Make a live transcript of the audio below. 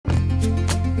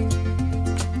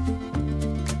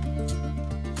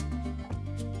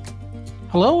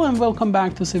Hello and welcome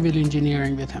back to Civil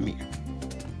Engineering with Amir.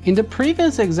 In the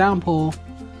previous example,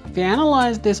 we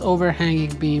analyzed this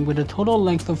overhanging beam with a total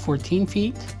length of 14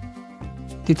 feet,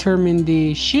 determined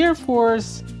the shear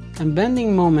force and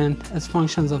bending moment as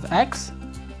functions of x,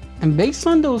 and based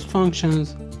on those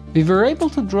functions, we were able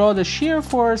to draw the shear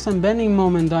force and bending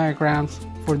moment diagrams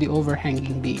for the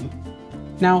overhanging beam.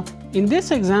 Now, in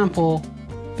this example,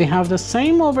 we have the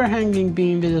same overhanging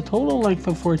beam with a total length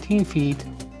of 14 feet,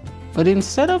 but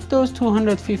instead of those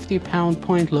 250 pound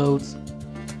point loads,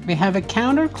 we have a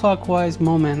counterclockwise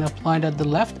moment applied at the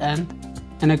left end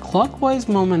and a clockwise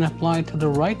moment applied to the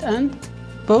right end,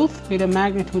 both with a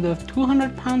magnitude of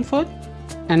 200 pound-foot.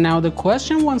 And now the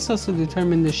question wants us to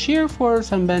determine the shear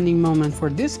force and bending moment for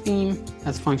this beam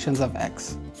as functions of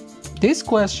x. This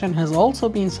question has also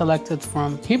been selected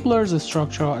from Hibbeler's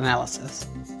structural analysis.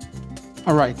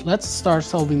 Alright, let's start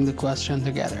solving the question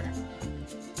together.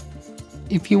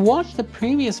 If you watched the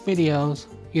previous videos,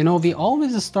 you know we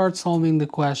always start solving the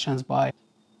questions by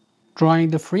drawing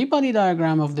the free body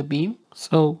diagram of the beam.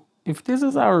 So if this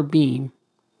is our beam,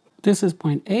 this is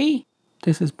point A,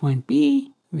 this is point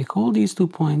B, we call these 2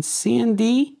 points C and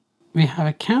D. We have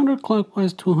a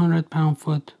counterclockwise 200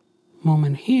 pound-foot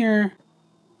moment here,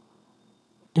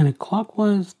 and a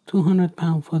clockwise 200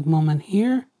 pound-foot moment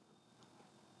here,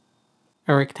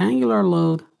 a rectangular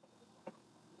load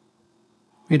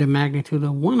with a magnitude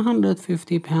of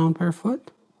 150 pound per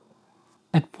foot.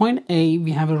 At point A,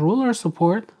 we have a ruler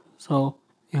support, so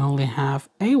we only have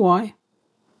AY.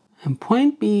 And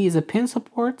point B is a pin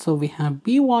support, so we have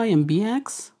BY and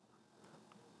BX.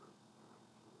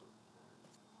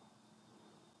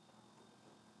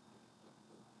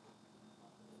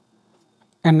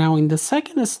 And now in the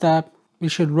second step, we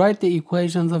should write the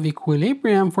equations of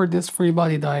equilibrium for this free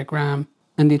body diagram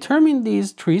and determine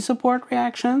these three support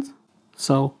reactions.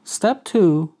 So step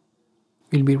 2,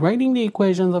 we'll be writing the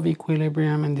equations of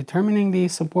equilibrium and determining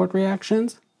these support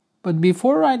reactions. But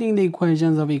before writing the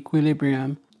equations of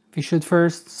equilibrium, we should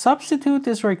first substitute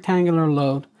this rectangular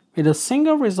load with a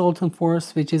single resultant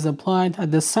force which is applied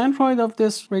at the centroid of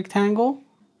this rectangle.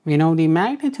 We know the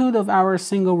magnitude of our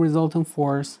single resultant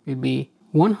force will be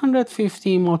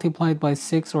 150 multiplied by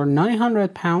 6 or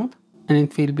 900 pound, and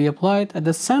it will be applied at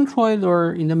the centroid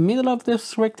or in the middle of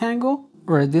this rectangle,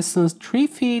 or a distance 3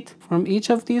 feet from each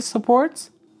of these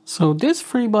supports. So this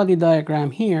free body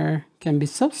diagram here can be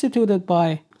substituted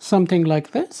by something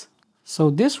like this. So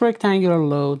this rectangular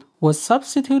load was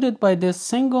substituted by this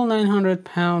single 900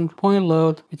 pound point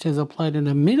load which is applied in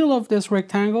the middle of this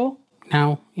rectangle.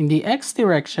 Now in the x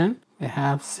direction we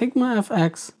have sigma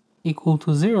fx equal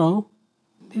to 0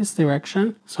 this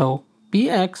direction. So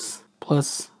bx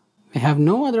plus, we have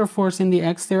no other force in the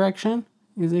x direction,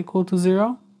 is equal to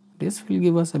 0. This will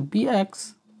give us a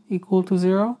bx equal to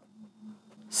 0.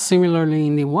 Similarly,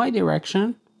 in the y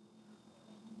direction,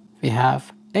 we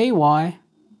have ay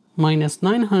minus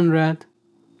 900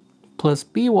 plus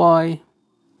by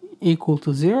equal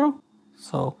to 0.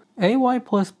 So ay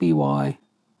plus by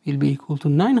will be equal to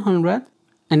 900.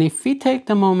 And if we take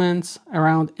the moments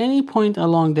around any point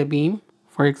along the beam,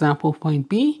 for example point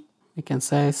B, we can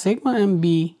say sigma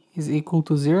mb is equal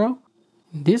to 0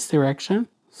 in this direction.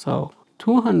 So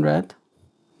 200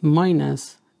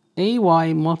 minus ay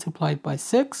multiplied by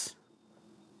 6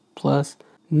 plus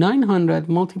 900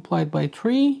 multiplied by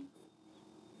 3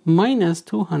 minus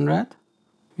 200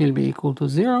 will be equal to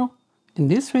 0.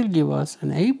 And this will give us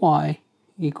an ay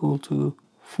equal to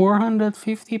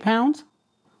 450 pounds.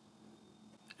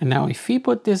 And now if we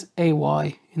put this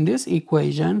ay in this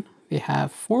equation, we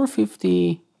have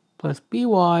 450 plus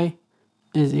by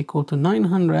is equal to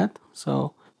 900.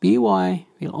 So by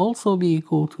will also be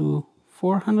equal to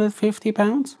 450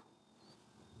 pounds.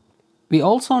 We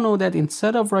also know that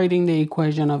instead of writing the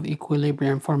equation of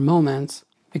equilibrium for moments,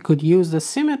 we could use the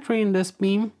symmetry in this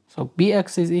beam. So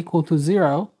bx is equal to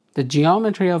 0. The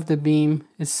geometry of the beam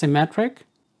is symmetric.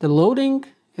 The loading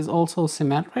is also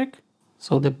symmetric.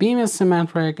 So the beam is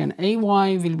symmetric and ay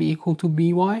will be equal to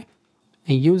by.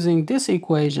 And using this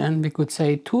equation, we could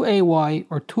say 2ay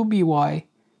or 2by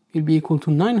will be equal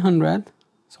to 900.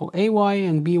 So ay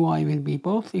and by will be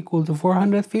both equal to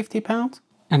 450 pounds.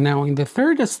 And now in the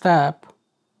third step,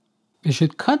 we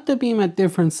should cut the beam at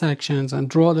different sections and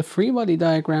draw the free body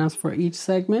diagrams for each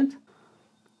segment.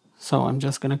 So I'm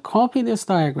just going to copy this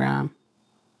diagram.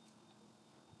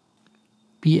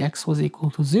 bx was equal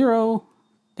to 0,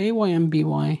 ay and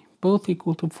by both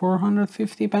equal to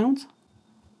 450 pounds.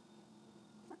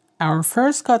 Our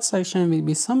first cut section will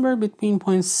be somewhere between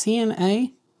points C and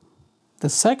A. The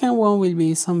second one will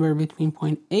be somewhere between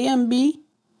point A and B.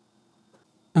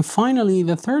 And finally,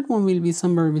 the third one will be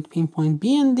somewhere between point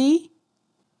B and D.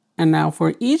 And now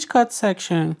for each cut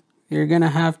section, we're going to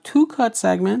have two cut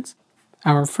segments.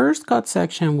 Our first cut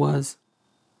section was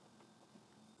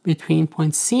between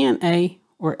point C and A,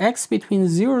 or X between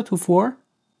 0 to 4.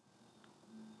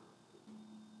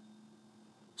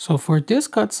 So for this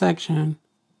cut section,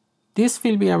 this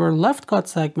will be our left cut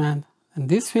segment, and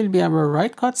this will be our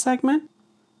right cut segment.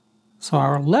 So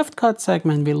our left cut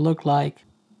segment will look like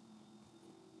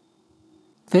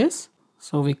this.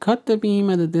 So we cut the beam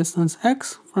at a distance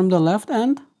X from the left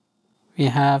end. We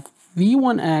have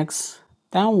V1X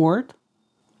downward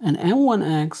and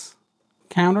M1X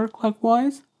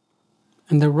counterclockwise.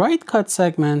 And the right cut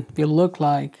segment will look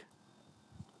like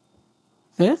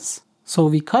this. So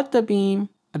we cut the beam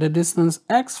at a distance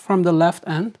X from the left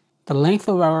end. The length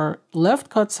of our left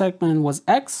cut segment was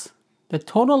X. The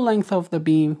total length of the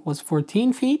beam was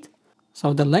 14 feet.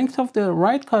 So the length of the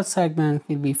right cut segment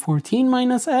will be 14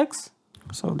 minus X.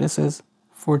 So this is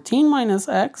 14 minus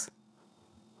X.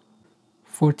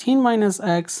 14 minus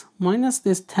X minus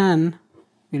this 10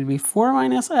 will be 4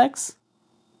 minus X.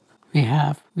 We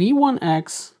have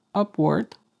V1X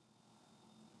upward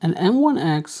and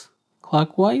M1X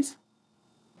clockwise.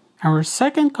 Our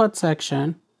second cut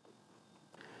section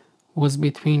was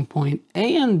between point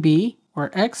A and B,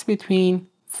 or X between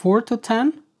 4 to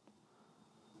 10.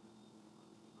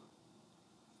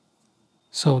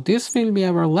 So this will be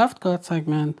our left cut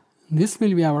segment, this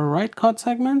will be our right cut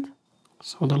segment.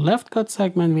 So the left cut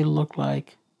segment will look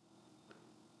like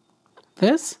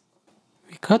this.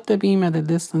 We cut the beam at a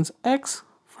distance X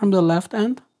from the left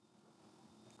end.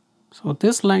 So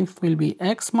this length will be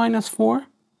X minus 4.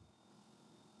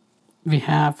 We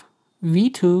have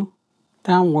V2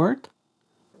 downward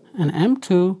and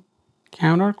M2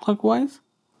 counterclockwise.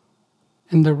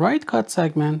 And the right cut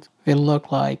segment will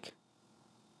look like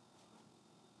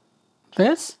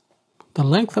this. The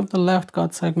length of the left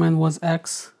cut segment was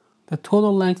X. The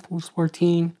total length was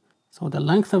 14. So the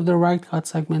length of the right cut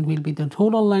segment will be the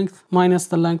total length minus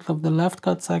the length of the left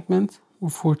cut segment, or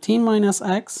 14 minus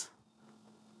X.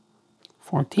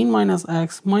 14 minus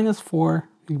X minus 4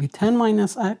 will be 10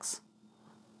 minus X.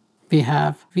 We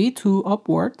have V2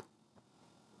 upward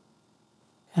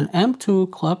and M2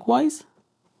 clockwise.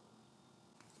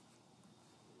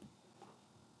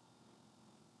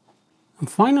 And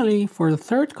finally, for the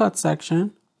third cut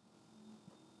section,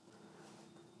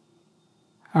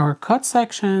 our cut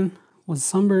section was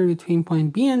somewhere between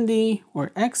point B and D,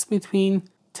 or X between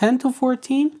 10 to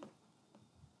 14.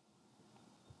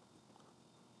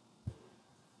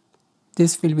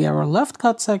 This will be our left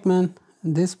cut segment,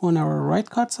 and this one our right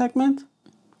cut segment.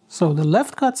 So the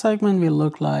left cut segment will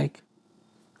look like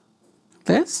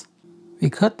this. We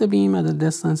cut the beam at a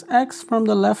distance X from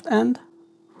the left end.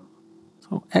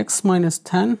 So X minus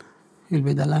 10 will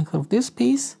be the length of this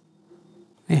piece.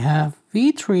 We have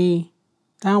V3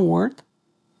 downward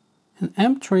and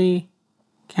M3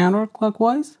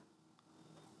 counterclockwise.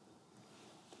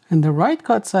 And the right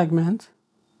cut segment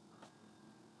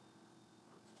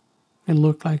will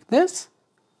look like this.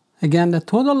 Again, the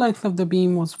total length of the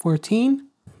beam was 14.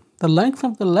 The length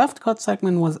of the left cut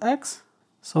segment was X.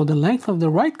 So the length of the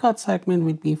right cut segment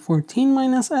would be 14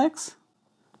 minus X.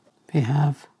 We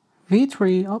have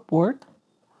V3 upward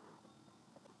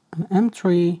and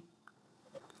M3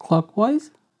 clockwise.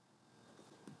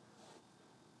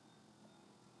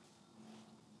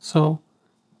 So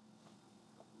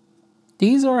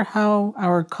these are how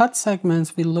our cut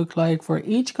segments will look like for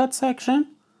each cut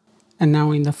section. And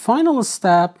now in the final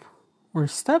step, or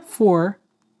step 4,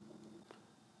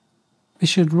 we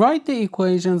should write the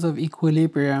equations of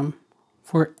equilibrium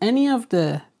for any of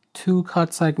the two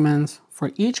cut segments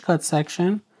for each cut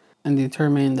section and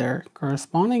determine their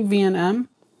corresponding V and M.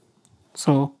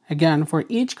 So again, for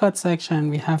each cut section,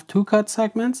 we have two cut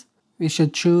segments. We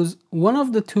should choose one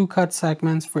of the two cut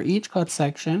segments for each cut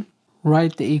section,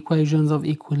 write the equations of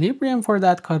equilibrium for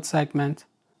that cut segment,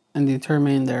 and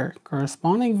determine their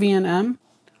corresponding V and M.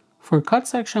 For cut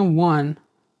section 1,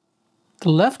 the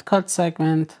left cut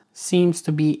segment seems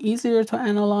to be easier to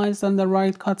analyze than the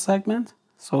right cut segment,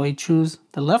 so I choose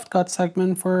the left cut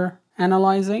segment for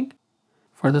analyzing.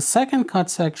 For the second cut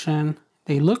section,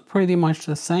 they look pretty much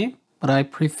the same, but I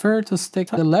prefer to stick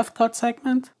to the left cut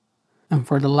segment. And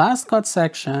for the last cut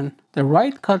section, the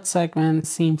right cut segment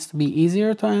seems to be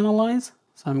easier to analyze,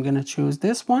 so I'm going to choose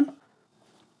this one.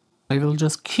 I will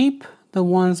just keep the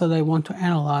ones that I want to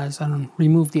analyze and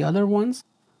remove the other ones.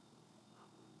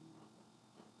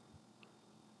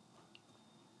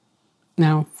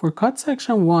 Now for cut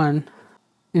section 1,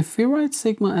 if we write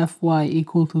sigma Fy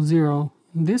equal to 0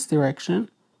 in this direction,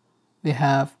 we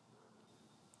have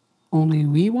only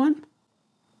V1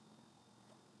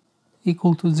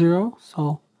 equal to 0.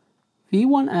 So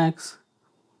V1x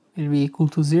will be equal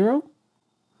to 0.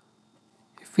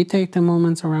 If we take the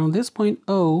moments around this point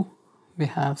O, we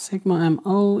have sigma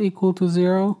MO equal to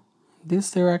 0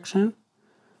 this direction.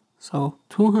 So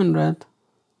 200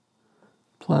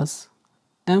 plus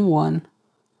M1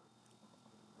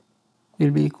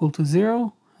 will be equal to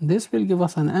 0. This will give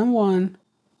us an M1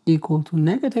 equal to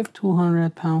negative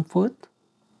 200 pound-foot.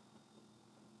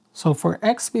 So for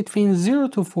x between 0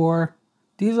 to 4,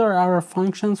 these are our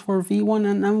functions for V1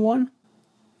 and M1.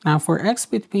 Now for x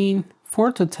between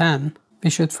 4 to 10, we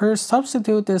should first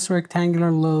substitute this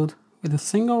rectangular load with a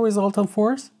single resultant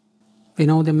force. We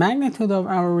know the magnitude of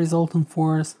our resultant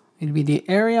force will be the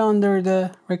area under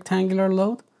the rectangular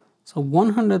load. So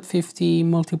 150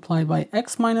 multiplied by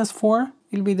x minus 4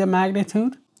 will be the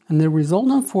magnitude. And the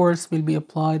resultant force will be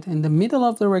applied in the middle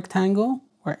of the rectangle,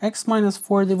 where x minus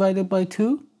 4 divided by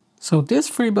 2. So this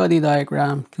free body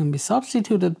diagram can be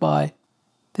substituted by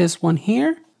this one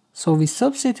here. So we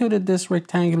substituted this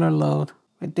rectangular load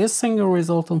with this single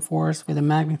resultant force with a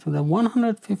magnitude of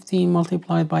 115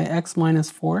 multiplied by x minus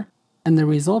 4. And the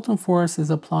resultant force is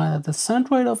applied at the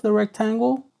centroid of the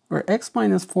rectangle, where x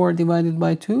minus 4 divided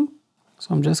by 2.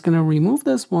 So I'm just going to remove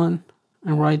this one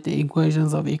and write the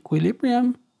equations of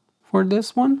equilibrium for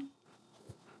this one.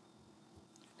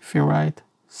 If you write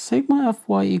sigma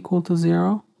Fy equal to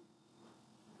 0,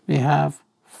 we have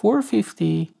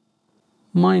 450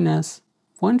 minus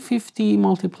 150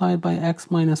 multiplied by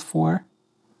x minus 4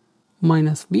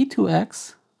 minus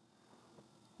V2x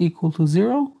equal to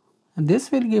 0. And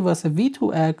this will give us a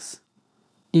V2x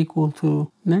equal to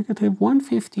negative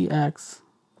 150x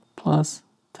plus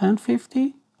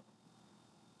 1050.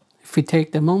 If we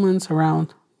take the moments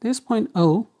around this point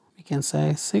O, we can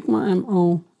say sigma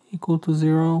MO equal to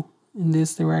 0 in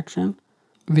this direction.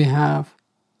 We have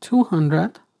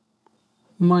 200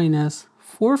 minus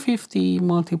 450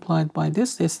 multiplied by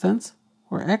this distance,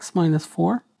 or x minus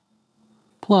 4,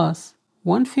 plus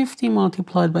 150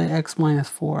 multiplied by x minus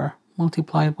 4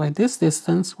 multiplied by this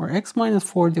distance, or x minus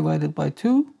 4 divided by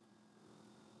 2,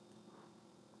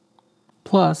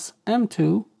 plus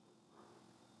m2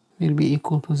 will be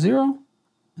equal to 0.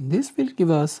 And this will give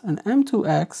us an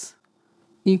m2x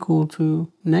equal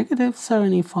to negative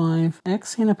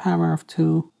 75x in the power of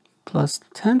 2 plus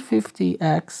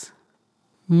 1050x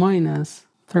minus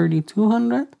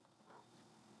 3200.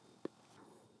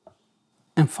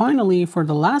 And finally, for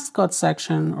the last cut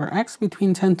section, or x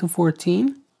between 10 to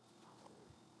 14,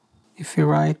 if you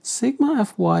write sigma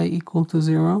Fy equal to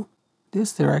 0,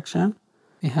 this direction,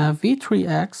 we have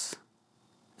V3x,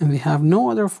 and we have no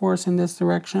other force in this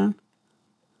direction.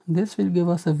 This will give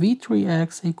us a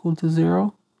V3x equal to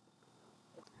 0.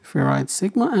 If we write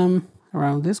sigma m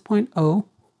around this point O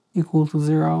equal to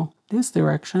 0, this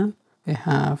direction, we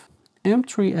have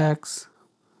m3x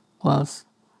plus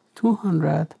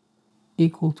 200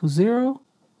 equal to 0.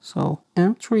 So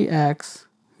m3x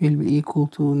will be equal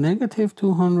to negative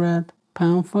 200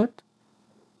 pound-foot.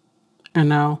 And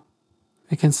now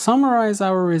we can summarize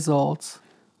our results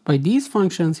by these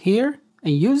functions here,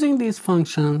 and using these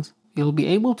functions, you'll be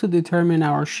able to determine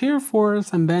our shear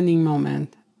force and bending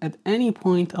moment at any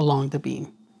point along the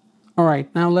beam.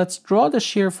 Alright, now let's draw the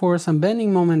shear force and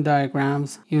bending moment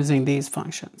diagrams using these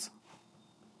functions.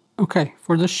 Okay,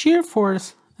 for the shear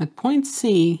force at point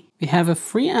C, we have a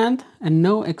free end and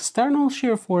no external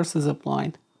shear force is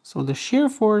applied. So the shear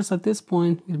force at this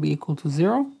point will be equal to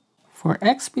 0. For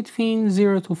x between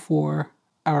 0 to 4,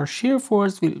 our shear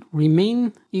force will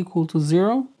remain equal to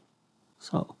 0.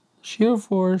 So shear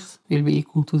force will be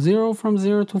equal to 0 from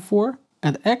 0 to 4.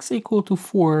 At x equal to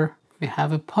 4, we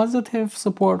have a positive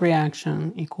support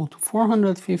reaction equal to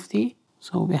 450.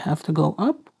 So we have to go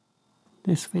up.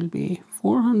 This will be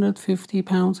 450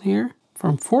 pounds here.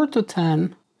 From 4 to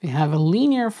 10, we have a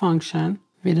linear function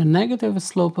with a negative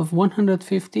slope of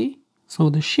 150. So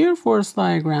the shear force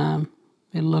diagram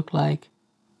will look like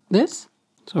this.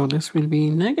 So this will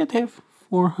be negative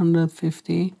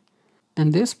 450.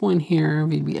 And this point here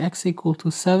will be x equal to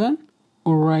 7,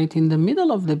 or right in the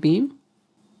middle of the beam.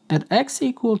 At x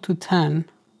equal to 10,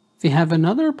 we have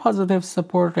another positive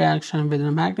support reaction with a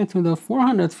magnitude of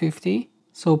 450.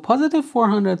 So positive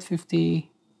 450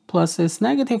 plus this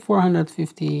negative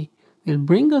 450 will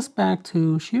bring us back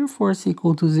to shear force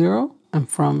equal to 0. And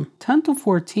from 10 to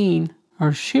 14,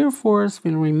 our shear force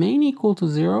will remain equal to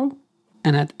 0.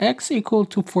 And at x equal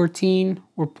to 14,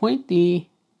 or point D,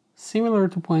 similar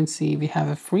to point C, we have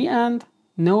a free end,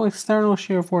 no external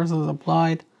shear force is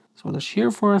applied. So the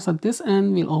shear force at this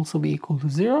end will also be equal to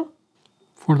 0.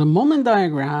 For the moment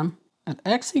diagram, at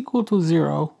x equal to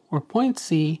 0, or point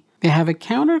C, they have a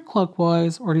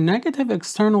counterclockwise or negative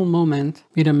external moment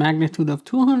with a magnitude of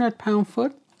 200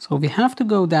 pound-foot. So we have to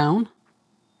go down.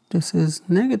 This is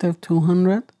negative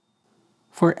 200.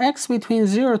 For x between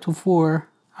 0 to 4,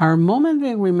 our moment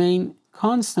will remain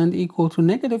constant equal to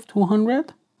negative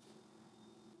 200.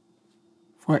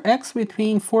 For x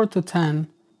between 4 to 10,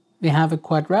 we have a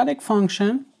quadratic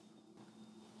function.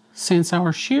 Since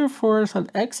our shear force at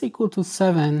x equal to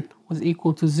 7 was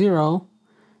equal to 0,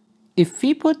 if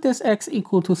we put this x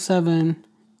equal to 7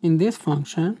 in this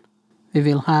function, we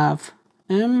will have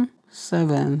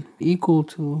m7 equal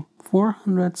to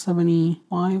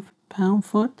 475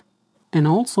 pound-foot. And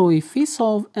also, if we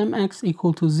solve mx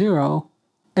equal to 0,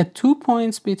 at 2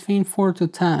 points between 4 to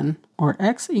 10, or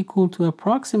x equal to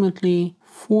approximately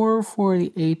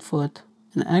 448 foot,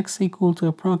 and x equal to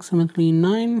approximately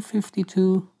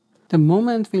 952, the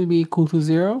moment will be equal to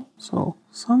 0. So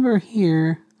somewhere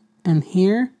here and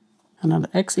here, and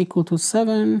at x equal to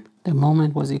 7, the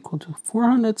moment was equal to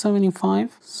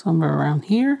 475, somewhere around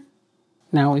here.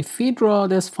 Now if we draw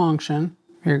this function,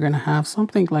 we're going to have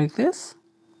something like this.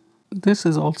 This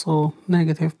is also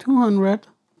negative 200.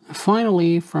 And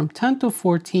finally, from 10 to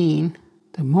 14,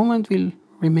 the moment will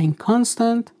remain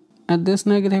constant at this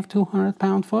negative 200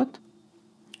 pound-foot.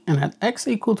 And at x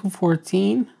equal to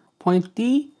 14, point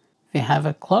D, we have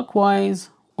a clockwise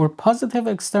or positive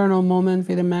external moment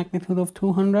with a magnitude of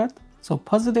 200. So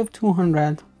positive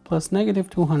 200 plus negative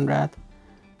 200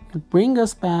 will bring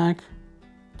us back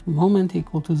to moment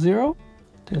equal to 0.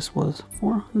 This was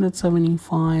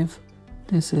 475.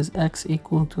 This is x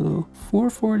equal to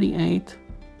 448.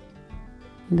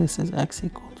 This is x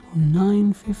equal to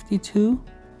 952.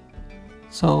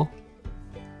 So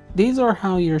these are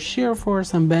how your shear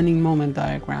force and bending moment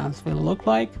diagrams will look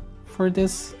like for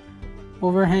this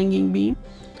overhanging beam.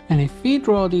 And if we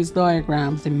draw these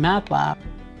diagrams in MATLAB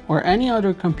or any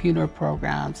other computer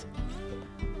programs,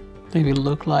 they will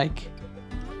look like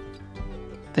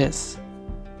this.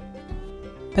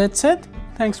 That's it.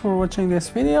 Thanks for watching this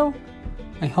video.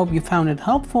 I hope you found it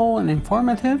helpful and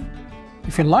informative.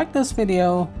 If you like this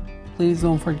video, please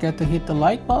don't forget to hit the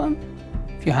like button.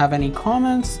 If you have any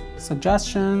comments,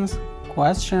 suggestions,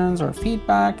 questions, or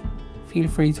feedback, feel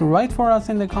free to write for us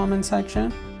in the comment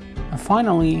section. And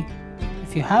finally,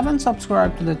 if you haven't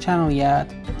subscribed to the channel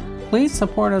yet, please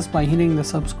support us by hitting the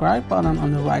subscribe button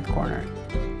on the right corner.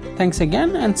 Thanks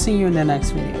again, and see you in the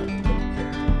next video.